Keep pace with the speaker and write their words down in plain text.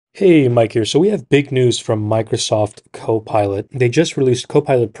Hey, Mike here. So we have big news from Microsoft Copilot. They just released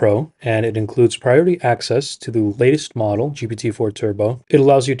Copilot Pro, and it includes priority access to the latest model, GPT-4 Turbo. It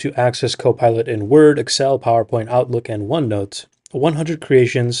allows you to access Copilot in Word, Excel, PowerPoint, Outlook, and OneNote. 100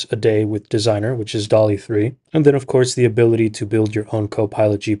 creations a day with Designer, which is DALLE 3, and then of course the ability to build your own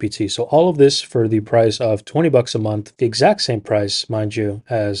Copilot GPT. So all of this for the price of 20 bucks a month, the exact same price, mind you,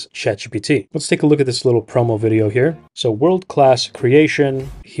 as ChatGPT. Let's take a look at this little promo video here. So world-class creation.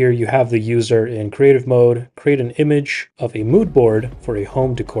 Here you have the user in creative mode, create an image of a mood board for a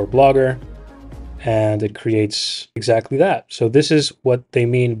home decor blogger. And it creates exactly that. So this is what they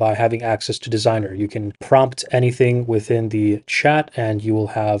mean by having access to Designer. You can prompt anything within the chat and you will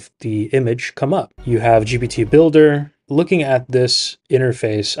have the image come up. You have GPT Builder. Looking at this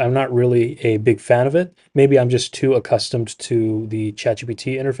interface, I'm not really a big fan of it. Maybe I'm just too accustomed to the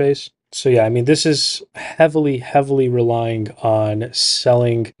ChatGPT interface. So yeah, I mean, this is heavily relying on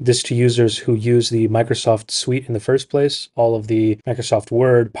selling this to users who use the Microsoft suite in the first place. All of the Microsoft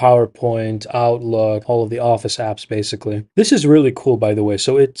Word, PowerPoint, Outlook, all of the Office apps, basically. This is really cool, by the way.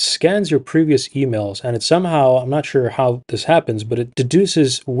 So it scans your previous emails and it somehow, I'm not sure how this happens, but it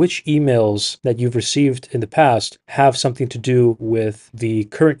deduces which emails that you've received in the past have something to do with the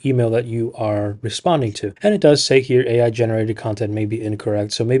current email that you are responding to. And it does say here, AI generated content may be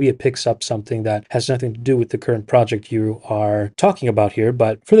incorrect. So maybe it picks up something that has nothing to do with the current project you are talking about here.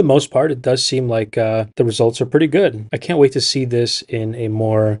 But for the most part, it does seem like the results are pretty good. I can't wait to see this in a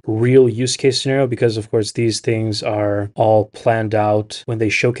more real use case scenario because, of course, these things are all planned out when they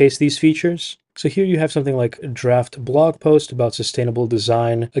showcase these features. So here you have something like a draft blog post about sustainable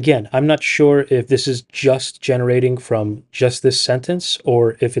design. Again, I'm not sure if this is just generating from just this sentence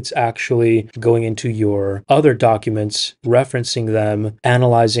or if it's actually going into your other documents, referencing them,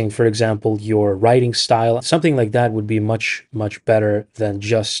 analyzing, for example, your writing style. Something like that would be much better than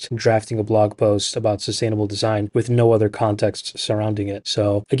just drafting a blog post about sustainable design with no other context surrounding it.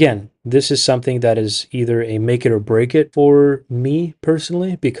 So again, this is something that is either a make it or break it for me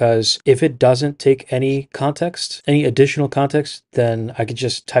personally, because if it doesn't take any context, any additional context, then I could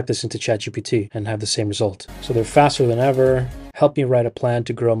just type this into ChatGPT and have the same result. So they're faster than ever. Help me write a plan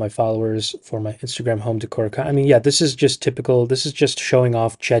to grow my followers for my Instagram home decor account. I mean, yeah, this is just typical. This is just showing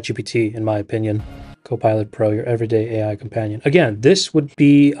off ChatGPT, in my opinion. Copilot Pro, your everyday AI companion. Again, this would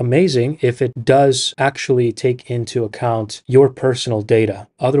be amazing if it does actually take into account your personal data.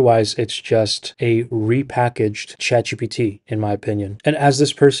 Otherwise, it's just a repackaged ChatGPT, in my opinion. And as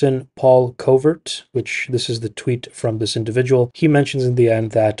this person, Paul Covert, which this is the tweet from this individual, he mentions in the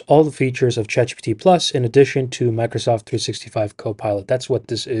end that all the features of ChatGPT Plus, in addition to Microsoft 365 Copilot. That's what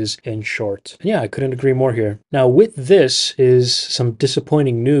this is in short. And yeah, I couldn't agree more here. Now, with this is some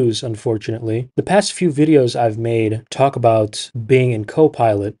disappointing news, unfortunately. The past few videos I've made talk about Bing and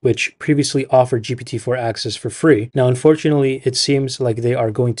Copilot, which previously offered GPT-4 access for free. Now, unfortunately, it seems like they are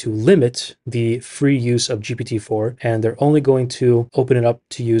going to limit the free use of GPT-4, and they're only going to open it up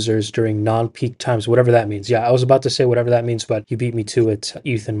to users during non-peak times, whatever that means. Yeah, I was about to say whatever that means, but you beat me to it,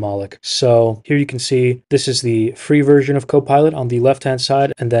 Ethan Mollick. So here you can see this is the free version of Copilot on the left-hand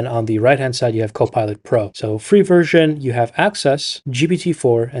side, and then on the right-hand side, you have Copilot Pro. So free version, you have access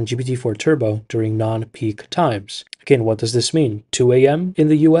GPT-4 and GPT-4 Turbo during non-peak times. Again, what does this mean? 2 a.m. in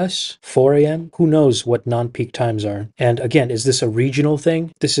the US? 4 a.m.? Who knows what non-peak times are? And again, is this a regional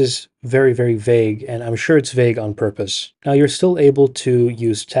thing? This is very vague, and I'm sure it's vague on purpose. Now, you're still able to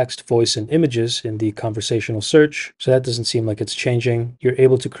use text, voice, and images in the conversational search, so that doesn't seem like it's changing. You're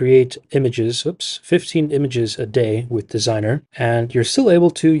able to create images, 15 images a day with Designer, and you're still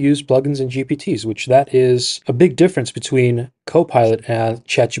able to use plugins and GPTs, which that is a big difference between Copilot and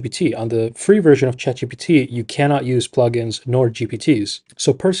ChatGPT. On the free version of ChatGPT, you cannot use plugins nor GPTs.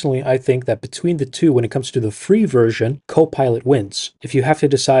 So personally, I think that between the two, when it comes to the free version, Copilot wins. If you have to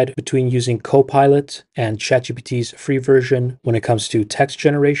decide between using Copilot and ChatGPT's free version when it comes to text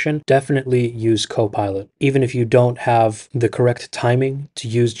generation, definitely use Copilot. Even if you don't have the correct timing to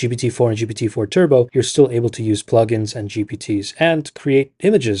use GPT-4 and GPT-4 Turbo, you're still able to use plugins and GPTs and create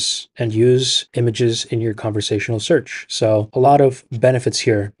images and use images in your conversational search. So a lot of benefits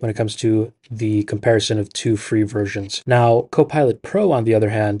here when it comes to the comparison of two free versions. Now, Copilot Pro, on the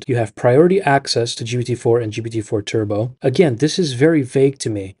other hand, you have priority access to GPT-4 and GPT-4 Turbo. Again, this is very vague to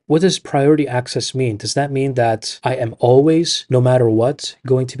me. What does priority access mean? Does that mean that I am always, no matter what,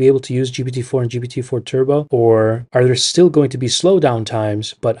 going to be able to use GPT-4 and GPT-4 Turbo? Or are there still going to be slowdown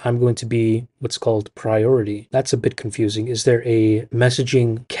times, but I'm going to be what's called priority? That's a bit confusing. Is there a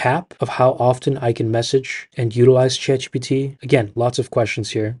messaging cap of how often I can message and utilize ChatGPT? Again, lots of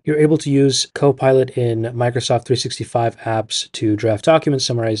questions here. You're able to use use CoPilot in Microsoft 365 apps to draft documents,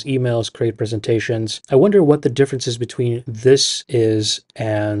 summarize emails, create presentations. I wonder what the difference is between this is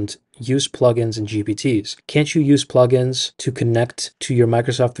and use plugins and GPTs. Can't you use plugins to connect to your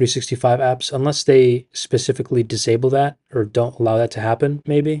Microsoft 365 apps unless they specifically disable that or don't allow that to happen,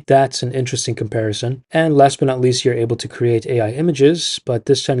 maybe? That's an interesting comparison. And last but not least, you're able to create AI images, but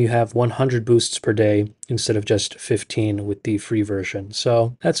this time you have 100 boosts per day instead of just 15 with the free version.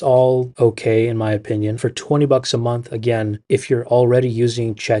 So that's all okay in my opinion. For 20 bucks a month, again, if you're already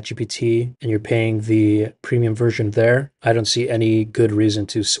using ChatGPT and you're paying the premium version there, I don't see any good reason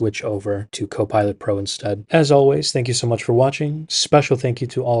to switch over to CoPilot Pro instead. As always, thank you so much for watching. Special thank you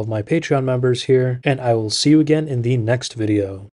to all of my Patreon members here, and I will see you again in the next video.